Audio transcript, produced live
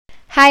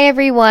Hi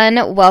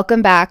everyone,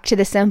 welcome back to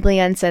the Simply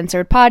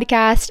Uncensored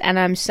podcast, and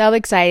I'm so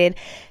excited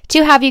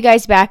to have you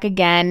guys back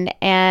again.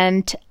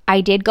 And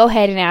I did go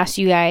ahead and ask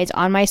you guys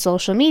on my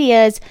social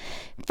medias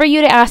for you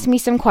to ask me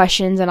some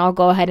questions, and I'll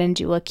go ahead and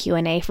do a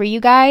Q&A for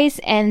you guys.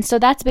 And so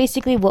that's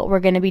basically what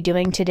we're going to be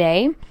doing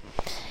today.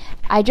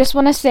 I just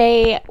want to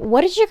say,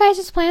 what is your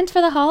guys' plans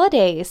for the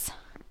holidays?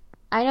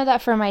 I know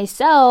that for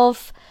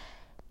myself,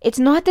 it's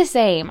not the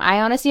same.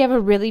 I honestly have a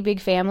really big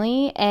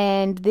family,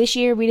 and this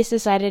year we just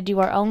decided to do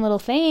our own little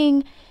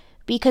thing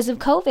because of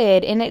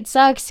COVID, and it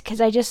sucks because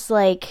I just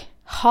like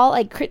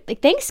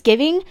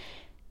Thanksgiving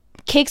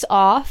kicks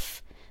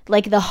off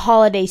like the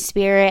holiday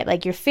spirit,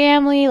 like your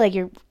family, like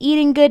you're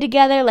eating good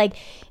together, like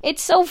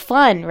it's so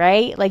fun,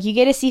 right? Like you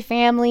get to see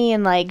family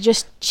and like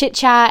just chit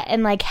chat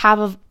and like have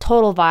a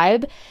total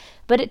vibe,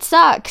 but it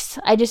sucks.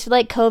 I just feel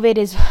like COVID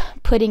is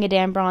putting a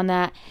damper on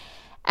that,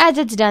 as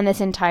it's done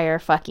this entire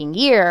fucking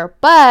year.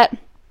 But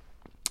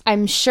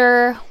I'm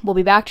sure we'll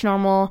be back to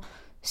normal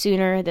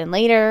sooner than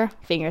later.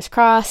 Fingers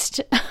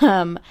crossed.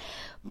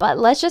 But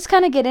let's just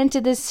kind of get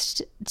into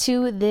this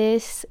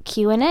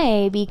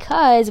Q&A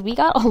because we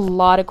got a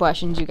lot of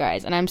questions, you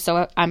guys, and I'm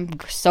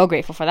so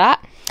grateful for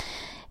that.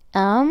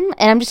 And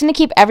I'm just gonna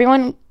keep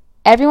everyone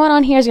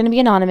on here is gonna be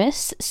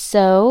anonymous.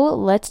 So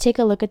let's take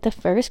a look at the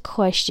first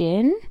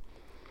question.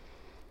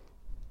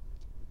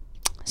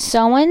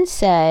 Someone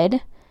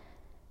said,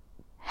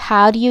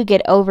 how do you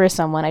get over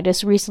someone? I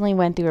just recently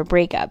went through a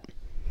breakup.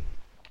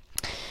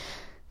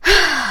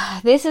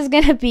 This is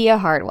going to be a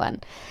hard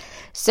one.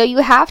 So you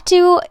have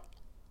to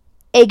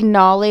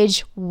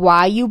acknowledge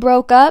why you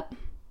broke up.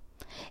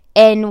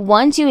 And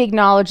once you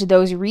acknowledge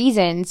those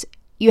reasons,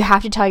 you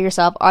have to tell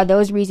yourself, are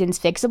those reasons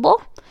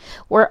fixable?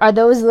 Or are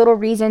those little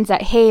reasons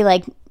that, hey,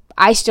 like,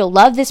 I still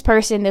love this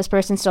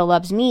person still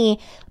loves me,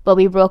 but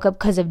we broke up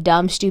because of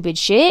dumb, stupid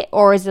shit?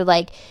 Or is it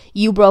like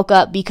you broke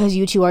up because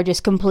you two are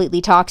just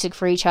completely toxic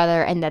for each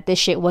other and that this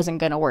shit wasn't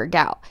going to work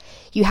out?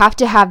 You have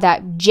to have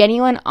that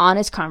genuine,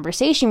 honest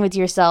conversation with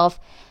yourself.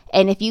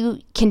 And if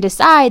you can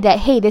decide that,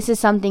 hey, this is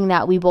something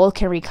that we both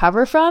can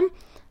recover from,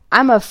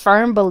 I'm a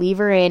firm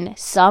believer in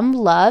some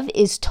love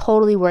is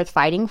totally worth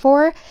fighting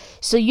for.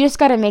 So you just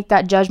got to make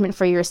that judgment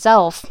for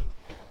yourself.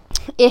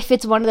 If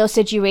it's one of those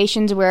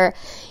situations where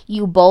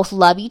you both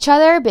love each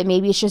other, but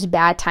maybe it's just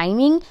bad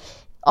timing.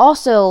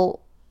 Also,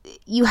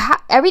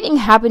 everything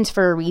happens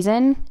for a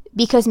reason,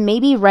 because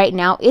maybe right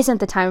now isn't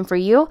the time for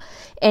you,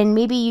 and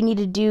maybe you need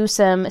to do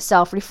some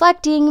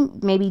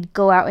self-reflecting, maybe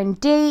go out and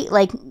date.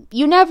 Like,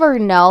 you never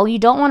know. You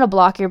don't want to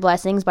block your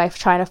blessings by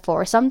trying to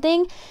force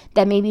something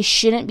that maybe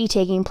shouldn't be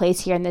taking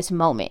place here in this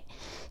moment.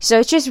 So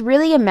it's just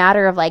really a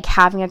matter of like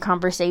having a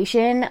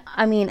conversation.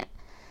 I mean,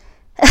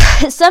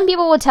 some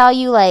people will tell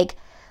you like,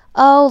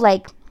 oh,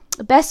 like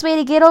the best way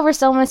to get over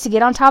someone is to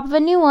get on top of a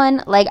new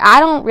one. Like,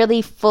 I don't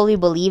really fully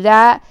believe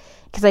that,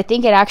 because I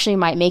think it actually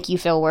might make you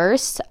feel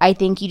worse. I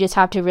think you just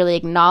have to really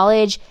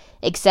acknowledge,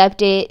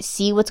 accept it,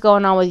 see what's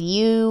going on with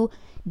you,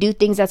 do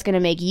things that's going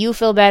to make you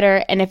feel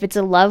better. And if it's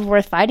a love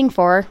worth fighting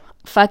for,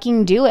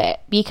 fucking do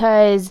it,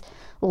 because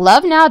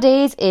love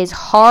nowadays is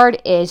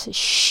hard as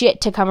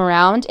shit to come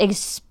around,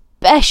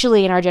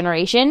 especially in our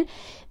generation,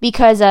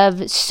 because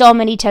of so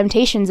many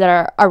temptations that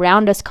are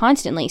around us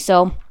constantly.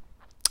 So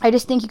I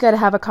just think you got to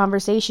have a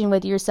conversation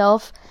with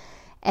yourself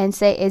and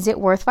say, is it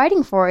worth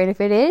fighting for? And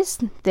if it is,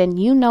 then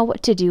you know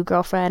what to do,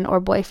 girlfriend or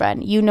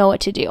boyfriend. You know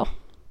what to do.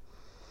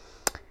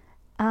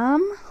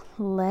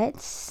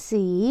 Let's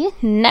see.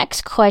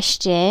 Next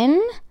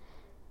question.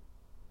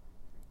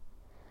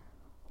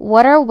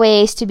 What are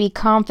ways to be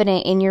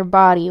confident in your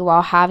body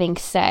while having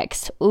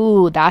sex?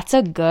 Ooh, that's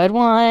a good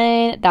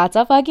one. That's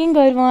a fucking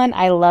good one.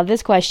 I love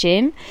this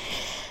question.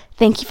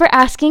 Thank you for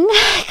asking,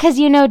 because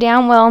you know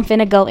damn well I'm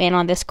finna go in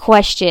on this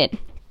question.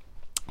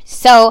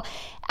 So,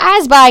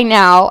 as by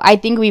now, I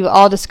think we've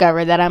all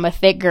discovered that I'm a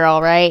thick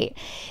girl, right?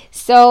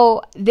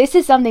 So, this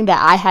is something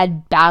that I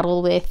had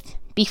battled with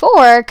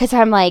before, because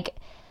I'm like,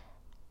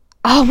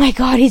 oh my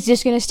god, he's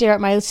just gonna stare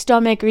at my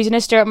stomach, or he's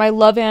gonna stare at my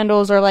love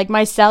handles, or like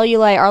my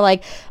cellulite, or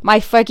like my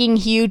fucking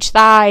huge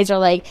thighs, or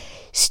like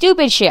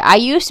stupid shit. I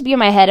used to be in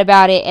my head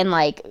about it and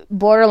like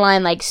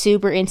borderline like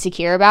super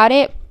insecure about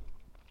it.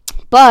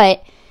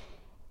 But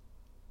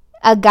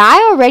a guy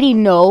already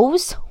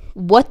knows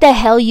what the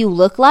hell you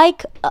look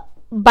like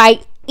by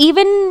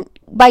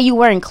you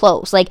wearing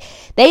clothes. Like,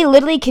 they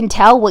literally can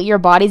tell what your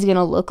body's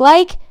gonna look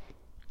like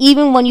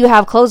even when you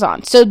have clothes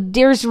on. So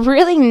there's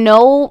really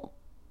no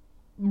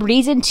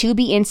reason to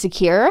be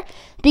insecure,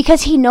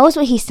 because he knows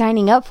what he's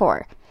signing up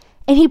for,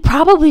 and he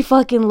probably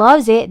fucking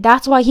loves it.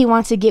 That's why he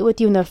wants to get with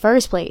you in the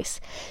first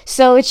place.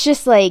 So it's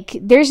just like,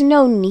 there's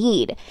no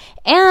need.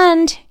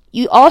 And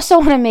you also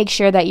want to make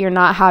sure that you're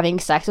not having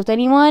sex with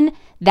anyone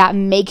that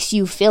makes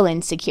you feel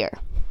insecure.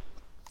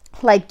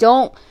 Like,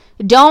 don't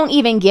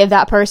even give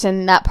that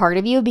person that part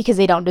of you, because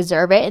they don't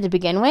deserve it to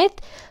begin with.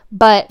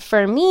 But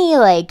for me,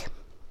 like,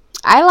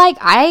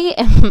 I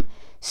am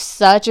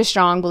such a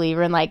strong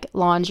believer in like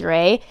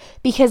lingerie,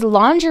 because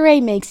lingerie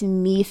makes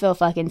me feel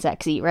fucking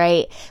sexy,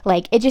 right?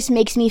 Like it just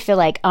makes me feel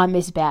like I'm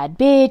this bad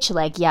bitch,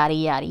 like yada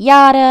yada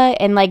yada.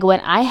 And like when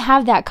I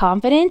have that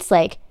confidence,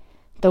 like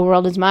the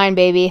world is mine,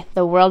 baby.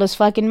 The world is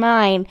fucking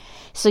mine.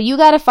 So you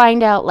got to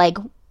find out like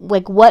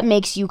what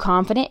makes you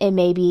confident. It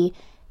may be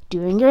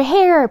doing your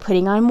hair,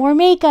 putting on more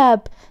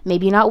makeup,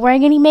 maybe not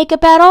wearing any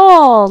makeup at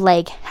all,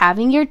 like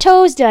having your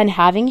toes done,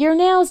 having your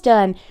nails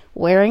done,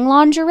 wearing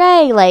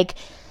lingerie. Like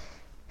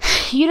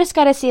you just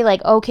gotta say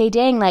like, okay,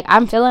 dang, like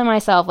I'm feeling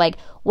myself. Like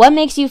what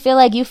makes you feel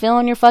like you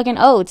feeling your fucking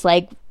oats?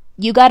 Like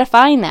you gotta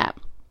find that.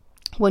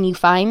 When you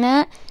find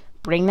that,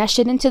 bring that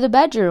shit into the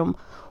bedroom,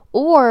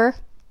 or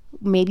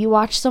maybe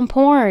watch some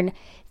porn,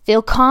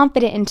 feel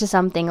confident into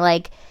something.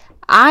 Like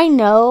I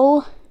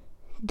know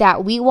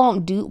that we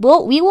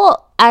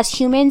will as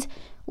humans,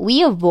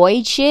 we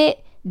avoid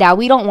shit that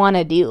we don't want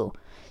to do.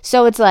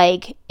 So it's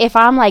like, if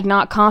I'm like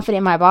not confident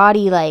in my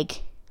body,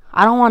 like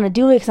I don't want to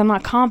do it because I'm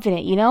not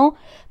confident, you know?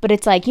 But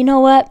it's like, you know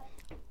what?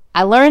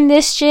 I learned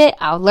this shit.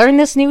 I learned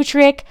this new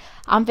trick.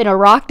 I'm finna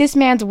rock this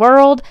man's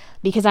world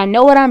because I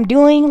know what I'm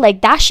doing.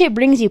 Like that shit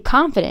brings you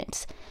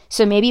confidence.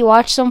 So maybe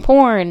watch some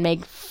porn. Like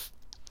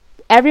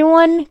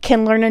everyone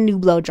can learn a new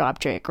blowjob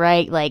trick,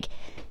 right? Like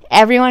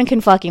everyone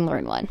can fucking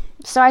learn one.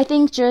 So I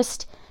think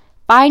just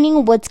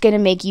finding what's going to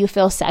make you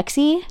feel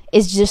sexy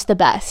is just the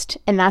best.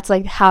 And that's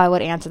like how I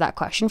would answer that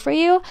question for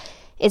you.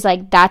 Is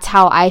like, that's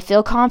how I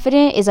feel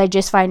confident, is I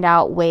just find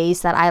out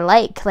ways that I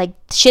like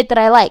shit that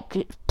I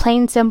like.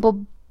 Plain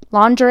simple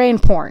lingerie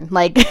and porn.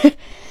 Like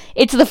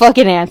it's the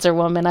fucking answer,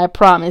 woman. I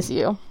promise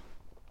you.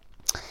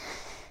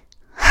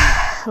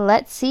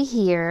 Let's see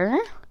here.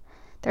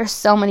 There's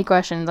so many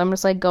questions. I'm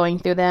just like going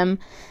through them.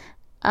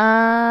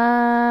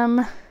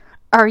 Are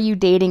you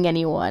dating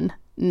anyone?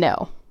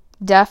 No,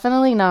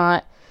 definitely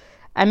not.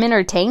 I'm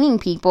entertaining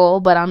people,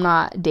 but I'm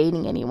not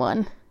dating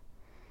anyone.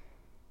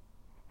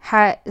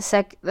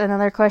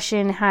 Another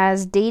question,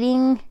 has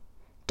dating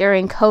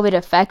during COVID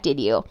affected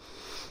you?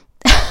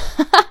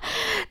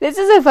 This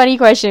is a funny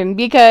question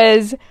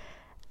because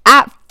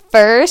at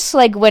first,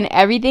 like when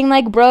everything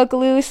like broke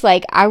loose,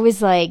 like I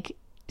was like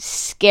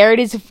scared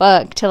as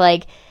fuck to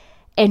like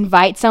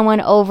invite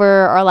someone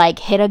over or like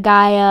hit a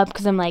guy up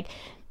because I'm like,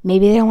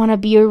 maybe they don't want to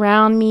be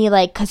around me,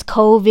 like, because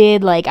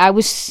COVID. Like I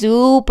was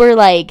super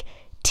like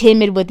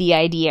timid with the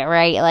idea,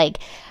 right? Like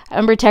I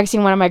remember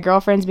texting one of my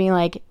girlfriends being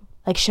like,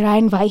 should I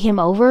invite him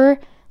over?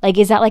 Like,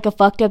 is that like a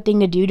fucked up thing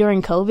to do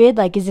during COVID?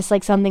 Like, is this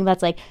like something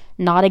that's like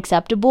not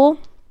acceptable?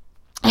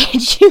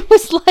 And she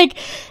was like,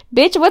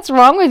 bitch, what's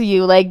wrong with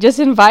you? Like, just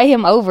invite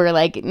him over.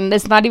 Like,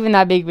 it's not even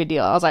that big of a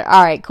deal. I was like,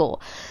 all right,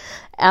 cool.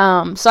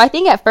 So I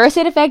think at first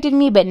it affected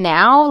me, but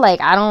now,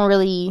 like, I don't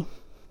really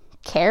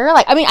care.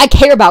 Like, I mean, I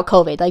care about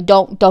COVID. Like,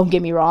 don't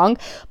get me wrong.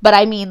 But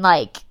I mean,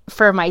 like,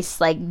 for my,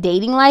 like,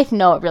 dating life,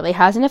 no, it really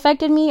hasn't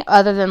affected me,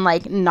 other than,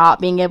 like,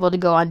 not being able to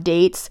go on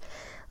dates,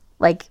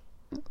 like,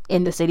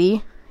 in the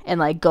city and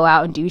like go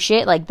out and do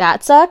shit. Like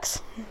that sucks.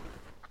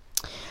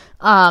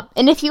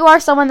 And if you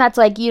are someone that's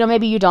like, you know,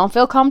 maybe you don't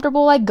feel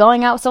comfortable like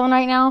going out with someone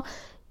right now,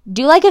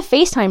 do like a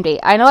FaceTime date.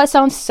 I know that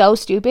sounds so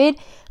stupid,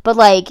 but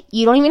like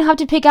you don't even have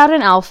to pick out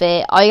an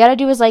outfit. All you gotta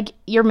do is like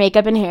your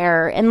makeup and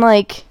hair, and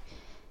like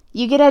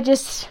you get to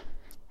just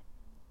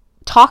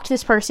talk to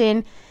this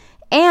person,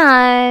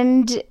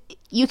 and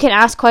you can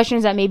ask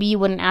questions that maybe you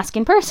wouldn't ask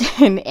in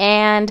person.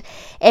 And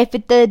if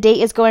the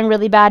date is going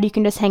really bad, you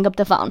can just hang up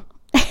the phone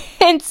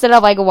instead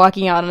of like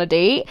walking out on a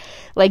date.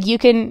 Like you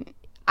can,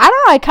 I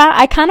don't know,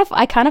 I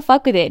kind of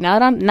fuck with it. Now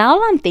that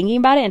I'm thinking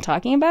about it and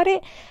talking about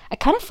it, I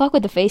kind of fuck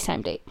with the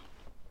FaceTime date.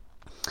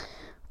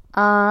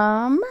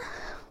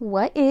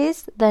 What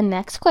is the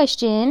next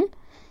question?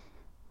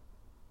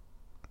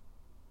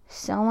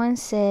 Someone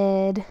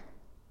said,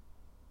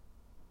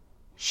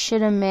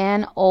 should a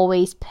man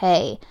always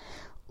pay?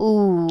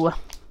 Ooh.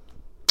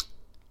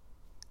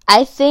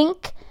 I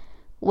think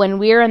when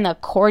we're in the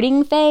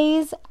courting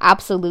phase,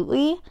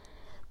 absolutely.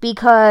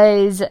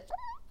 Because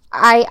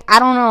I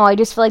don't know, I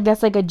just feel like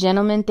that's like a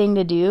gentleman thing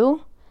to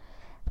do.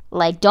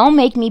 Like, don't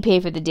make me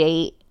pay for the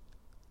date.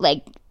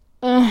 Like,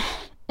 answer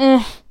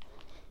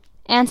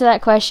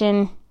that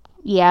question.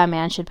 Yeah, a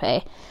man should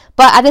pay.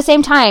 But at the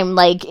same time,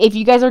 like, if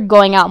you guys are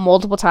going out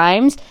multiple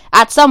times,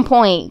 at some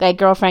point, like,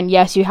 girlfriend,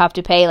 yes, you have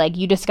to pay. Like,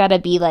 you just gotta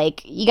be,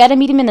 like, you gotta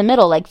meet him in the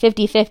middle, like,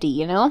 50-50,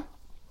 you know?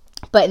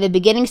 But in the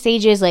beginning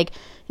stages, like,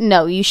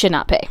 no, you should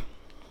not pay.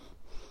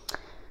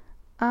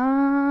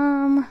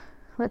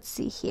 Let's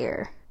see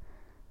here.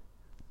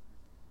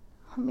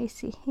 Let me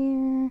see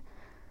here.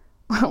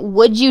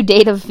 Would you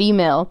date a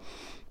female?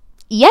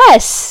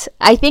 Yes,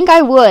 I think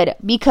I would,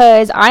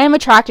 because I am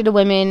attracted to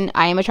women.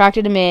 I am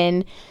attracted to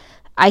men.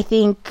 I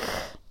think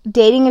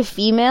dating a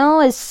female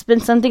has been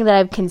something that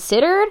I've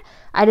considered.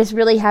 I just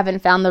really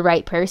haven't found the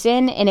right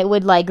person, and it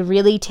would like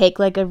really take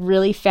like a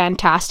really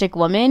fantastic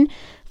woman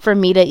for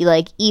me to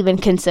like even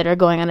consider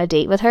going on a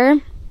date with her.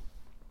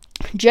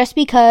 Just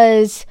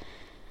because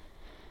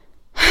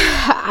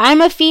I'm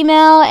a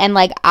female, and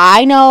like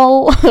I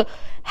know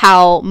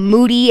how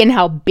moody and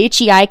how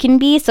bitchy I can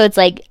be. So it's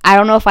like, I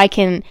don't know if I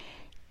can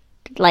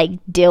like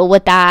deal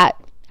with that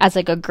as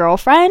like a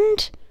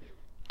girlfriend.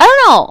 I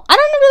don't know. I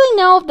don't really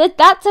know.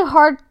 That's a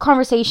hard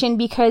conversation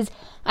because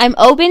I'm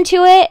open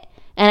to it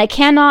and I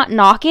cannot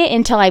knock it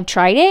until I've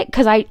tried it,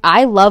 because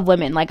I love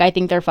women. Like, I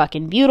think they're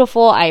fucking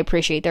beautiful. I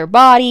appreciate their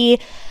body.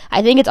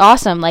 I think it's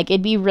awesome. Like,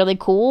 it'd be really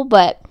cool,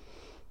 but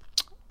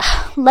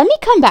let me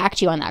come back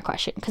to you on that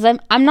question, because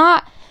I'm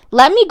not,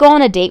 let me go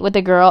on a date with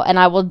a girl and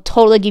I will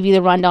totally give you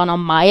the rundown on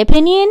my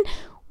opinion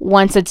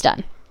once it's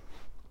done.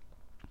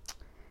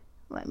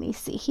 Let me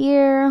see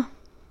here.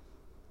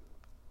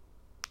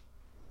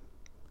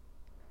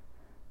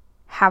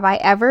 Have I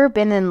ever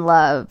been in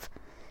love?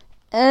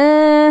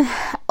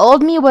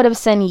 Old me would have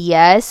said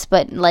yes,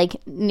 but like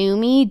new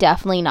me,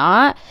 definitely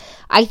not.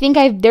 I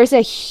think there's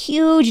a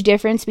huge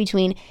difference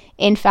between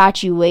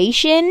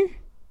infatuation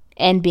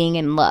and being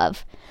in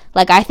love.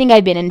 Like, I think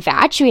I've been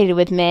infatuated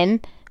with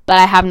men, but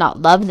I have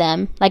not loved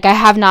them. Like, I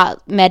have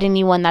not met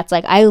anyone that's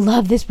like, I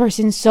love this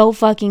person so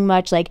fucking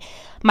much. Like,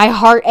 my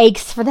heart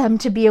aches for them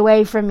to be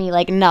away from me.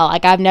 Like, no,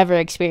 like, I've never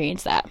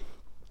experienced that.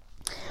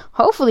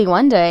 Hopefully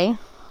one day.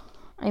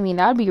 I mean,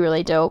 that would be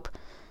really dope.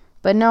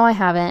 But no, I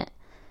haven't.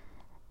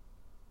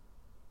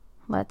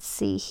 Let's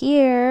see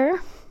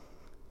here.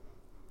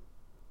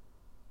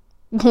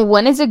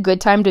 When is a good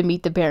time to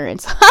meet the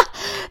parents?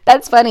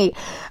 That's funny.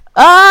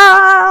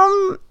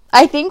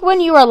 I think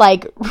when you are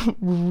like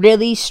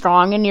really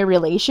strong in your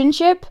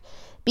relationship,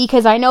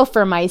 because I know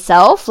for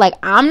myself, like,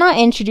 I'm not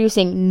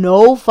introducing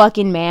no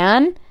fucking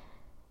man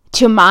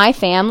to my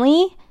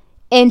family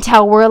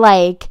until we're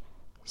like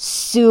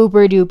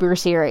super duper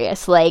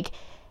serious. Like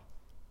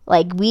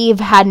we've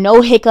had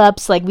no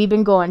hiccups. Like, we've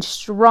been going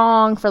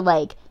strong for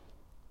like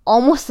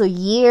almost a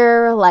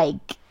year.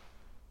 Like,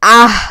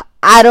 I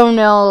don't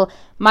know.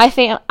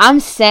 I'm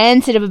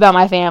sensitive about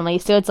my family.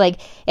 So it's like,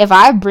 if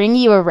I bring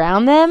you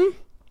around them,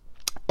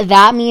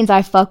 that means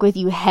I fuck with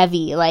you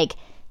heavy. Like,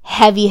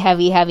 heavy.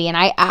 And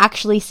I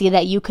actually see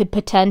that you could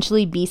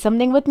potentially be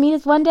something with me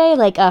one day,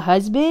 like a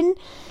husband.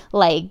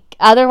 Like,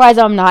 otherwise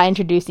I'm not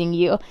introducing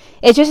you.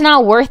 It's just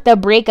not worth the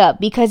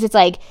breakup, because it's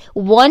like,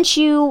 once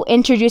you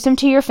introduce them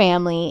to your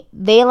family,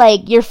 they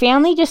like, your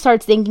family just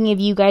starts thinking of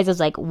you guys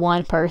as like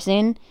one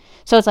person.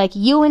 So it's like,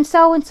 you and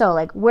so,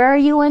 like, where are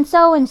you and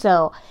so?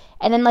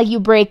 And then like you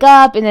break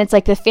up, and it's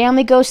like the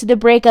family goes to the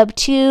breakup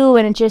too,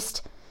 and it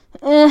just,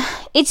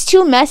 it's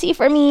too messy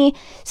for me.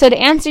 So to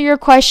answer your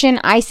question,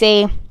 I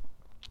say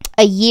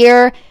a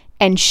year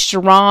and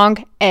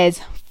strong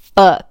as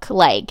fuck.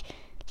 Like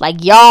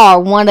y'all are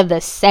one of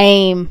the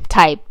same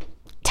type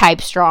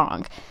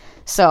strong.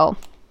 So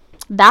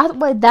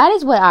that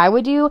is what I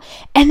would do.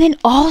 And then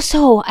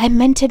also, I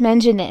meant to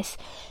mention this.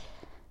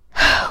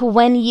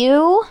 When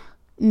you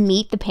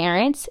meet the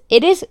parents,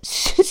 it is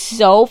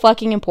so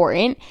fucking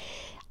important.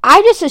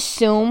 I just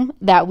assume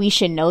that we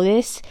should know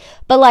this,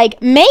 but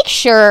like, make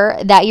sure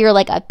that your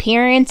like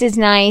appearance is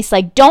nice.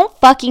 Like, don't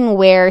fucking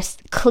wear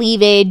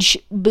cleavage,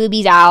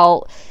 boobies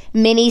out,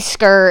 mini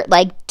skirt.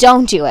 Like,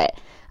 don't do it.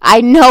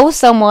 I know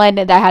someone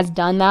that has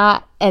done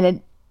that,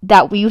 and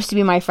that we used to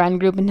be my friend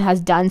group, and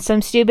has done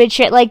some stupid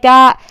shit like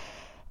that.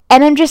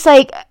 And I'm just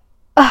like,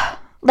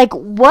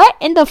 what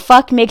in the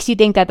fuck makes you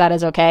think that that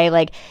is okay?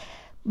 Like,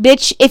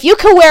 bitch, if you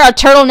could wear a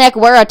turtleneck,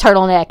 wear a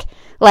turtleneck.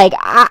 Like,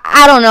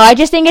 I don't know. I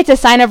just think it's a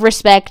sign of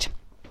respect.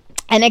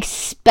 And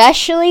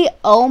especially,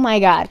 oh my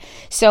God.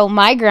 So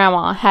my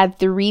grandma had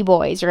 3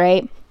 boys,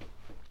 right?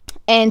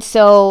 And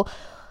so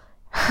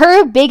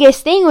her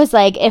biggest thing was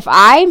like, if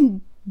I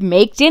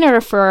make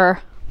dinner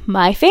for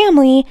my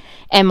family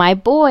and my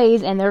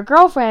boys and their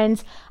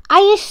girlfriends,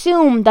 I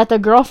assume that the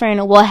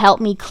girlfriend will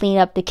help me clean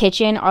up the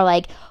kitchen, or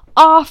like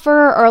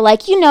offer, or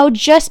like, you know,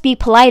 just be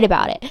polite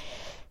about it.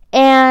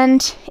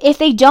 And if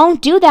they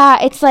don't do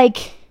that, it's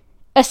like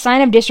a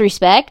sign of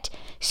disrespect.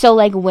 So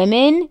like,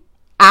 women,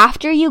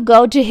 after you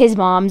go to his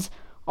mom's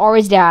or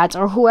his dad's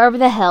or whoever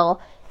the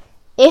hell,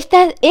 if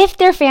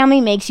their family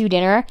makes you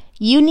dinner,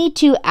 you need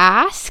to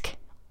ask,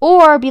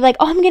 or be like,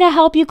 oh, I'm gonna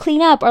help you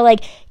clean up, or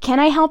like, can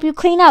I help you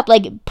clean up?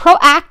 Like,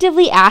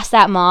 proactively ask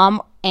that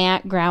mom,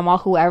 aunt, grandma,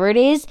 whoever it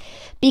is,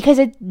 because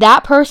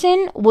that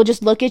person will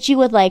just look at you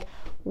with like,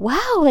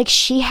 wow, like,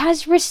 she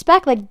has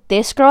respect. Like,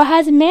 this girl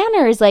has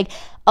manners. Like,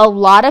 a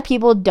lot of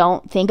people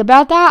don't think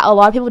about that. A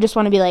lot of people just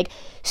want to be like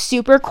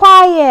super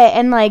quiet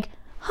and like,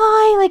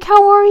 hi, like,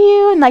 how are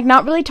you? And like,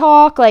 not really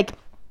talk. Like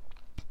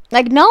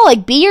no,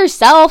 like, be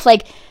yourself.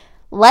 Like,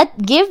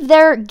 give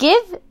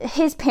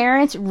his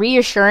parents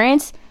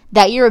reassurance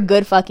that you're a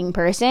good fucking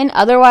person.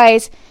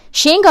 Otherwise,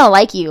 she ain't gonna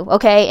like you,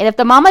 okay? And if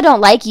the mama don't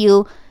like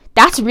you,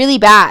 that's really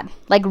bad.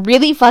 Like,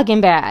 really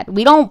fucking bad.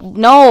 We don't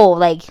know.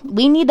 Like,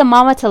 we need the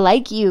mama to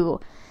like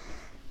you.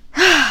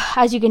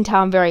 As you can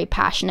tell, I'm very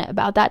passionate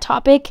about that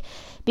topic,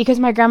 because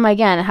my grandma,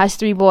 again, has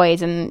 3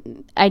 boys,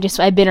 and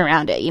I've been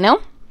around it, you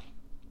know?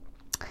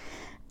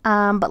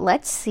 But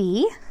let's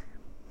see.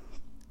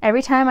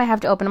 Every time I have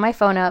to open my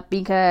phone up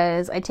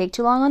because I take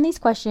too long on these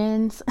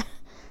questions.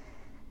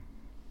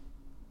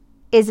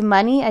 Is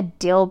money a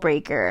deal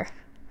breaker?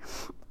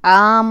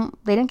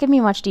 They didn't give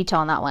me much detail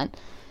on that one.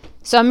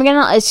 So I'm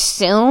gonna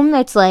assume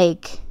it's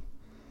like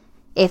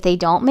if they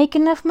don't make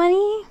enough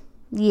money.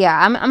 Yeah,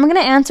 I'm gonna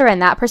answer in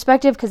that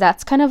perspective because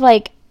that's kind of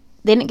like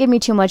they didn't give me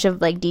too much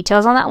of like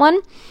details on that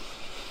one.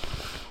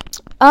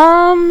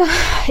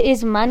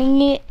 Is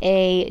money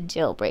a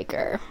deal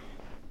breaker?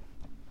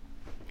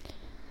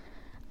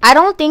 I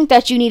don't think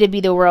that you need to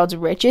be the world's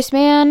richest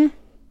man,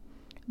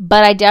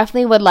 but I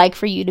definitely would like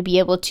for you to be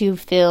able to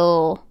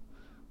feel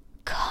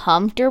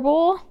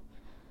comfortable.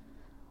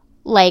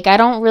 Like, I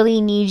don't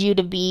really need you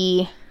to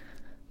be...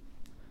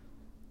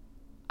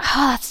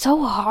 it's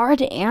so hard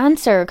to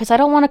answer because I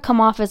don't want to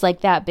come off as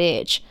like that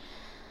bitch.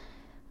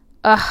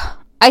 I'm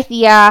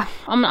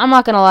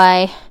not gonna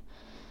lie.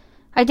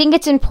 I think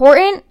it's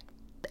important,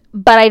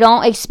 but I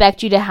don't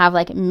expect you to have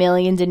like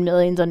millions and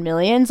millions and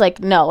millions. Like,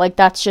 no, like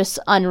that's just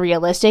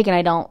unrealistic,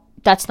 and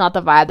that's not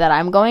the vibe that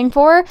I'm going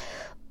for.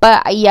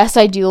 But yes,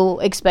 I do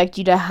expect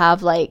you to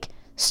have like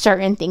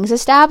certain things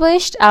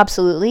established,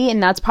 absolutely,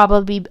 and that's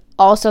probably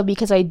also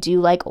because I do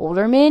like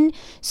older men.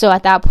 So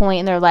at that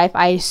point in their life,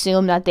 I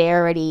assume that they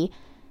already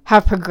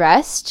have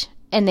progressed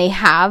and they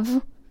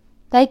have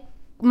like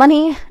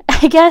money,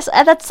 I guess.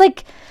 That's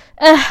like,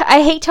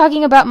 I hate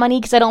talking about money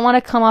because I don't want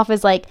to come off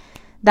as like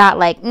that,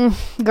 like,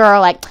 girl,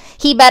 like,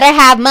 he better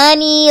have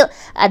money,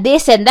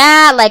 this and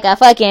that, like a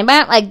fucking,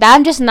 like,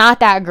 I'm just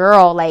not that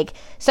girl, like,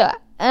 so,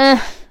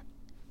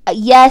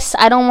 yes,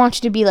 I don't want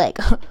you to be like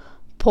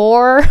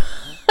poor,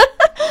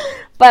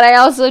 but I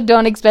also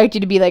don't expect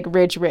you to be like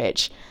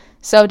rich.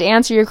 So to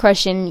answer your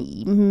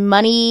question,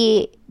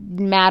 money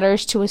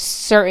matters to a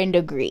certain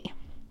degree.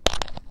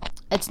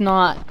 It's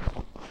not...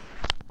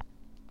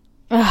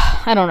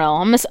 I don't know.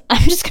 I'm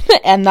just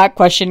gonna end that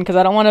question because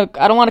I don't want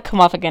to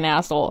come off like an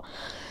asshole.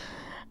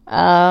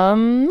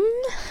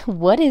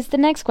 What is the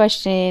next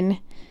question?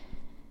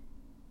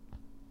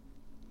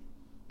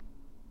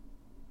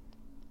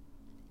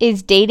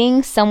 Is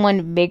dating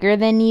someone bigger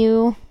than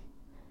you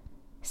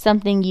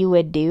something you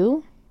would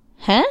do?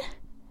 Huh?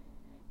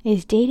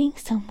 Is dating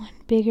someone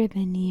bigger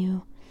than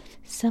you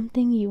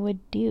something you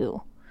would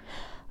do?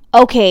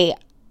 Okay,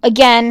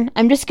 again,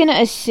 I'm just gonna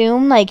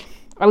assume, like,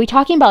 are we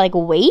talking about, like,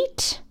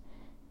 weight?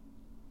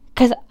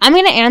 Because I'm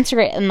gonna answer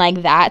it in,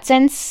 like, that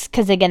sense,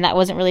 because, again, that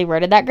wasn't really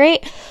worded that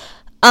great.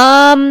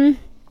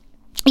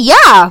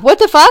 Yeah, what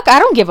the fuck? I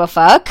don't give a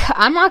fuck.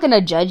 I'm not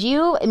gonna judge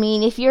you. I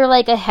mean, if you're,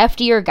 like, a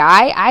heftier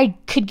guy, I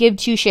could give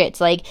two shits.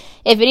 Like,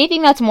 if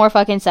anything, that's more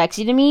fucking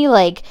sexy to me.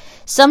 Like,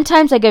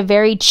 sometimes, like, a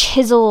very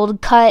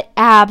chiseled, cut,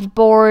 abs,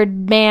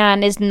 bored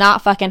man is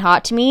not fucking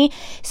hot to me.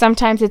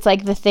 Sometimes it's,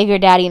 like, the thicker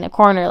daddy in the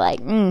corner, like,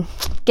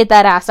 get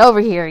that ass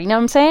over here. You know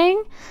what I'm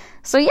saying?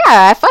 So,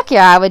 yeah, fuck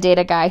yeah, I would date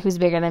a guy who's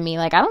bigger than me.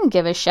 Like, I don't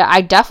give a shit.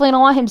 I definitely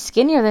don't want him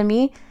skinnier than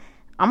me.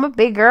 I'm a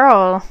big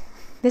girl.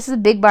 This is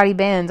big body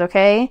bands,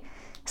 okay?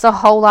 It's a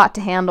whole lot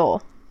to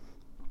handle.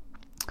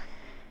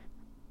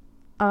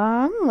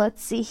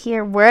 Let's see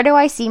here. Where do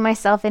I see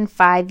myself in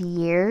 5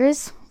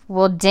 years?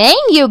 Well, dang,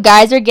 you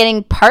guys are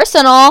getting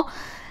personal.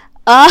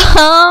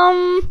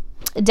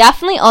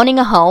 Definitely owning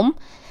a home.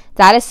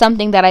 That is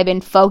something that I've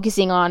been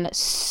focusing on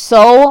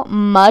so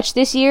much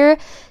this year.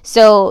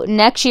 So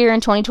next year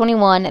in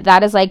 2021,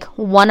 that is like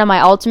one of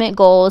my ultimate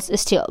goals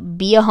is to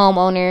be a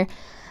homeowner.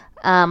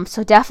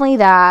 So definitely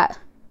that.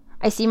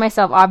 I see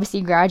myself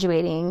obviously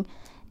graduating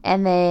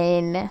and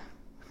then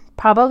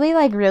probably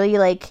like really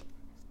like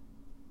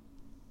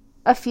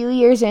a few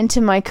years into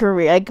my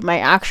career, like my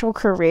actual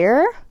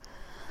career.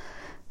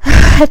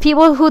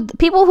 people who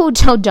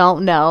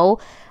don't know,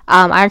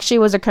 I actually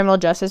was a criminal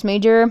justice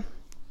major.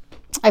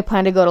 I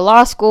planned to go to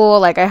law school.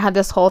 Like, I had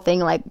this whole thing,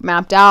 like,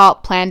 mapped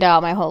out, planned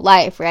out my whole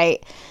life,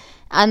 right?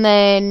 And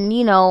then,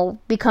 you know,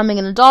 becoming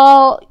an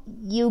adult,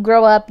 you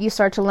grow up, you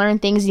start to learn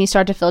things, and you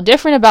start to feel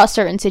different about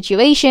certain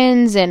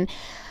situations. And,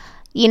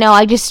 you know,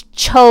 I just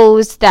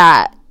chose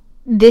that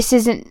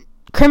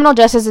criminal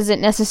justice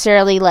isn't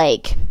necessarily,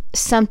 like,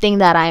 something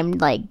that I'm,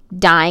 like,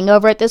 dying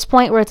over at this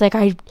point, where it's like,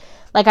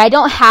 I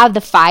don't have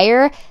the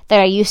fire that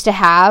I used to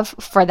have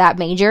for that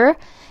major.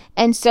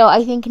 And so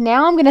I think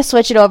now I'm going to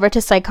switch it over to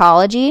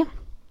psychology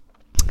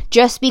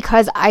just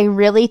because I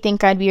really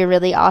think I'd be a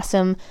really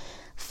awesome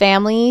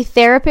family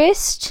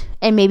therapist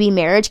and maybe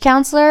marriage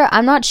counselor.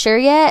 I'm not sure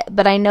yet,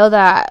 but I know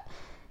that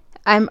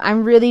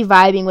I'm really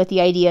vibing with the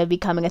idea of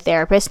becoming a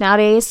therapist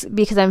nowadays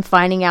because I'm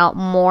finding out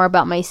more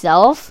about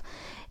myself.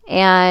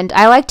 And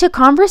I like to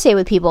conversate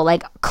with people.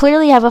 Like,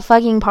 clearly I have a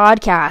fucking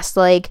podcast.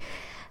 Like,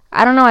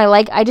 I don't know.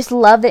 I just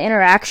love the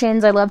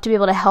interactions. I love to be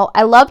able to help.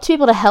 I love to be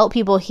able to help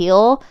people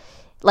heal,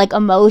 like,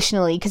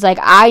 emotionally, because, like,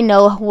 I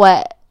know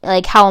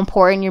how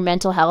important your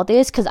mental health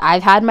is, because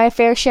I've had my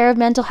fair share of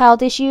mental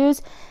health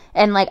issues,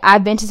 and, like,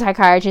 I've been to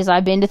psychiatrists,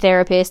 I've been to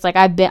therapists, like,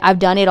 I've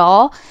done it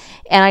all,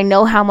 and I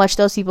know how much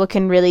those people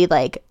can really,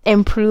 like,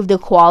 improve the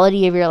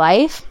quality of your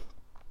life,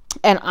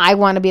 and I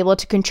want to be able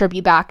to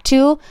contribute back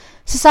to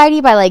society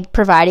by, like,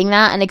 providing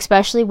that, and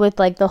especially with,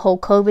 like, the whole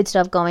COVID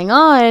stuff going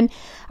on,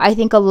 I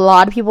think a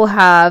lot of people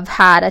have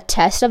had a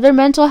test of their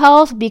mental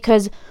health,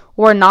 because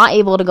we're not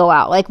able to go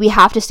out. Like, we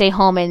have to stay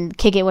home and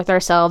kick it with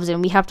ourselves,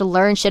 and we have to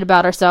learn shit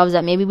about ourselves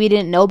that maybe we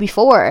didn't know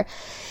before.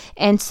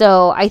 And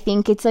so I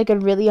think it's like a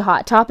really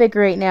hot topic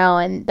right now,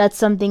 and that's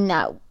something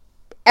that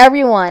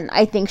everyone,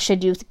 I think, should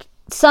do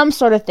some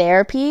sort of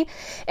therapy.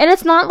 And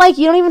it's not like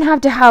you don't even have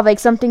to have like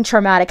something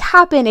traumatic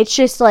happen. It's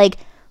just like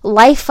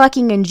life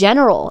fucking in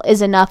general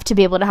is enough to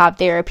be able to have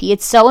therapy.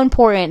 It's so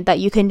important that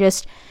you can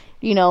just,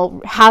 you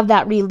know, have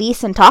that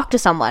release and talk to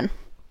someone.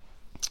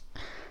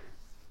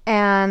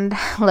 And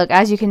look,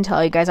 as you can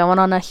tell, you guys, I went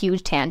on a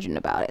huge tangent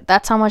about it.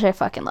 That's how much I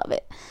fucking love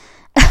it.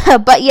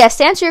 But yes,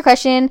 to answer your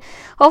question,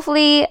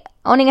 hopefully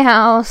owning a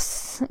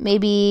house,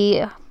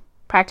 maybe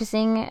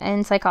practicing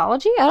in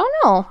psychology. I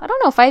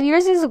don't know. 5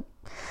 years is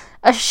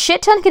a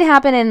shit ton can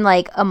happen in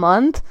like a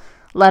month,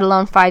 let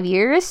alone 5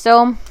 years.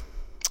 So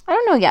I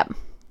don't know yet.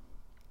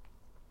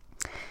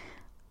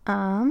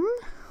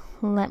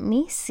 Let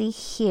me see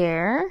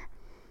here.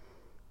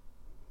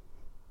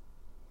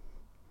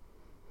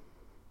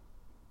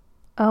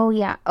 Oh,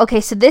 yeah.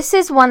 Okay, so this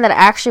is one that I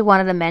actually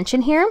wanted to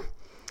mention here.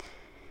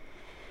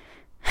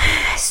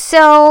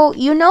 So,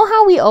 you know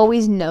how we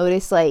always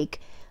notice,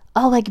 like,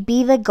 oh, like,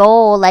 be the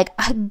goal, like,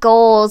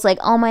 goals, like,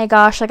 oh my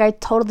gosh, like, I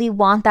totally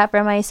want that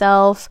for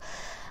myself.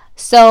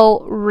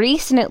 So,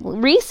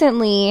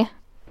 recently,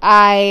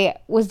 I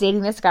was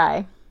dating this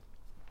guy.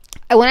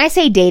 When I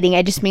say dating,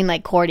 I just mean,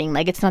 like, courting,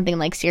 like, it's nothing,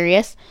 like,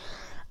 serious.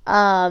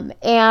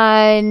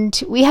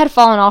 And we had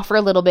fallen off for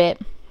a little bit.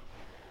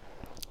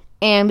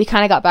 And we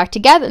kind of got back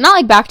together. Not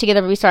like back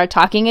together, but we started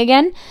talking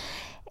again.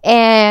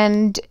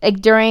 And like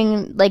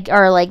during like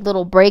our like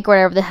little break, or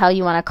whatever the hell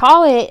you want to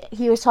call it,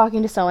 he was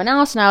talking to someone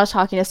else and I was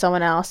talking to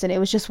someone else, and it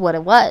was just what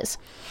it was.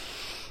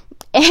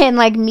 And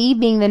like me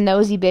being the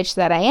nosy bitch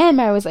that I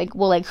am, I was like,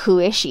 well, like, who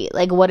is she?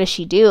 Like, what does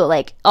she do?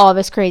 Like, all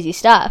this crazy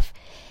stuff.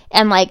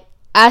 And like,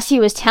 as he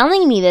was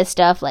telling me this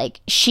stuff, like,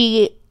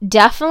 she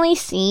definitely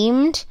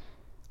seemed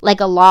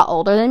like a lot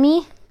older than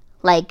me.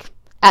 Like,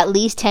 at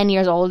least 10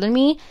 years older than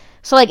me.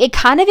 So, like, it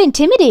kind of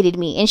intimidated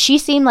me. And she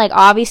seemed like,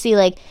 obviously,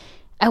 like,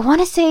 I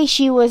want to say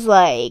she was,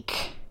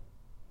 like,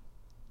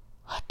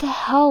 what the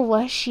hell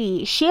was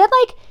she? She had,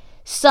 like,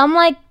 some,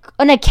 like,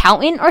 an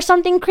accountant or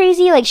something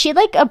crazy. Like, she had,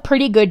 like, a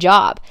pretty good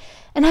job.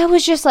 And I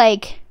was just,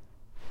 like,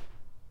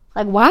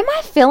 why am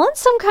I feeling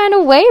some kind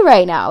of way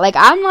right now? Like,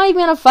 I'm not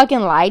even gonna fucking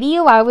lie to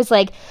you. I was,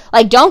 like,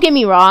 don't get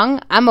me wrong.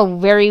 I'm a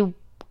very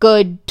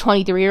good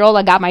 23-year-old.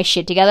 I got my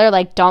shit together.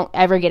 Like, don't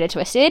ever get it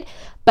twisted.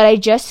 But I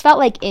just felt,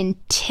 like,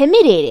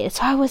 intimidated.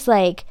 So I was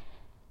like,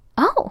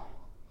 oh,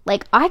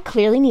 like, I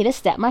clearly need to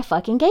step my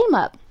fucking game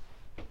up.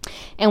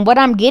 And what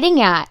I'm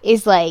getting at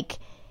is, like,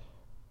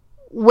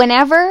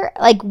 whenever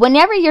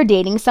you're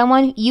dating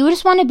someone, you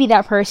just want to be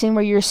that person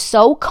where you're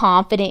so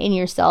confident in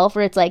yourself,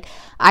 where it's like,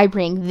 I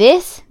bring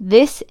this,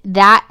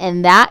 that,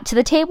 and that to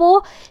the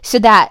table, so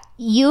that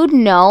you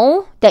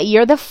know that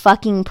you're the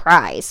fucking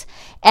prize.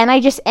 And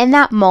I just, in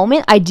that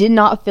moment, I did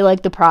not feel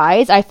like the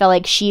prize. I felt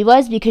like she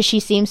was, because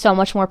she seemed so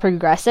much more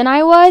progressed than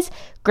I was.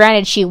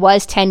 Granted, she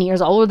was 10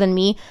 years older than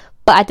me,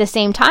 but at the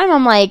same time,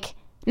 I'm like,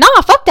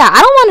 nah, fuck that. I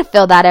don't want to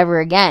feel that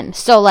ever again.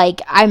 So, like,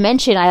 I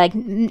mentioned,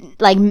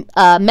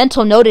 I,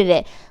 mental noted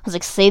it. I was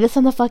like, say this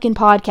on the fucking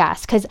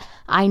podcast, because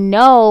I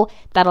know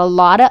that a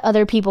lot of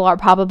other people are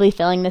probably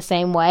feeling the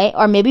same way,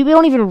 or maybe we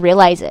don't even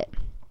realize it.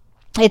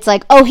 It's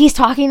like, oh, he's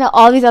talking to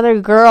all these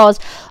other girls.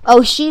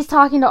 Oh, she's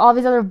talking to all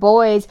these other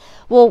boys.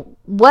 Well,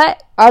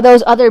 what are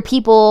those other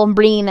people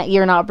bringing that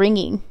you're not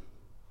bringing?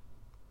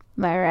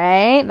 Am I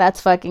right? That's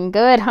fucking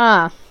good,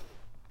 huh?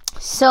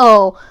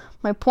 So,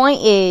 my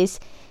point is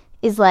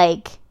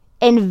like,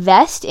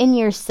 invest in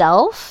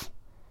yourself,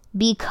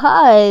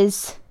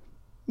 because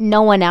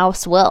no one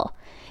else will.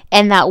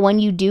 And that when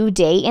you do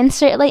date and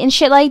shit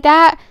like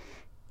that,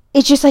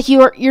 it's just like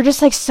you're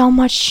just like so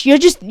much,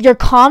 your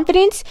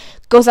confidence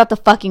goes out the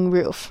fucking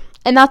roof.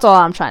 And that's all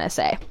I'm trying to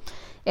say.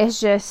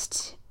 It's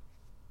just,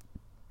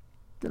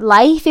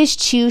 life is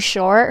too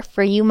short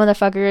for you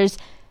motherfuckers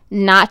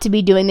not to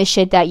be doing the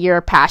shit that you're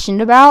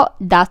passionate about.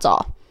 That's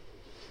all.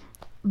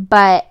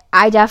 But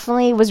I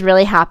definitely was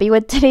really happy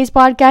with today's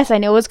podcast. I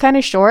know it was kind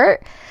of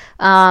short.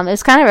 It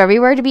was kind of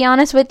everywhere, to be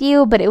honest with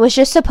you, but it was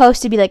just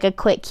supposed to be like a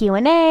quick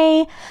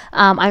Q&A.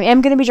 I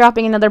am going to be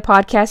dropping another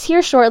podcast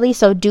here shortly,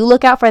 so do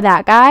look out for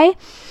that, guy.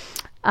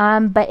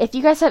 But if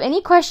you guys have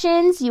any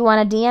questions, you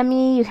want to DM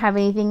me, you have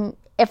anything,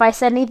 if I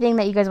said anything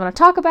that you guys want to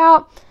talk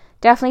about,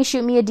 definitely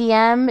shoot me a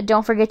DM.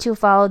 Don't forget to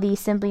follow the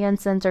Simply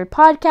Uncensored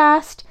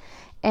podcast,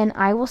 and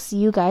I will see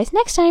you guys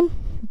next time.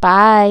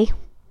 Bye.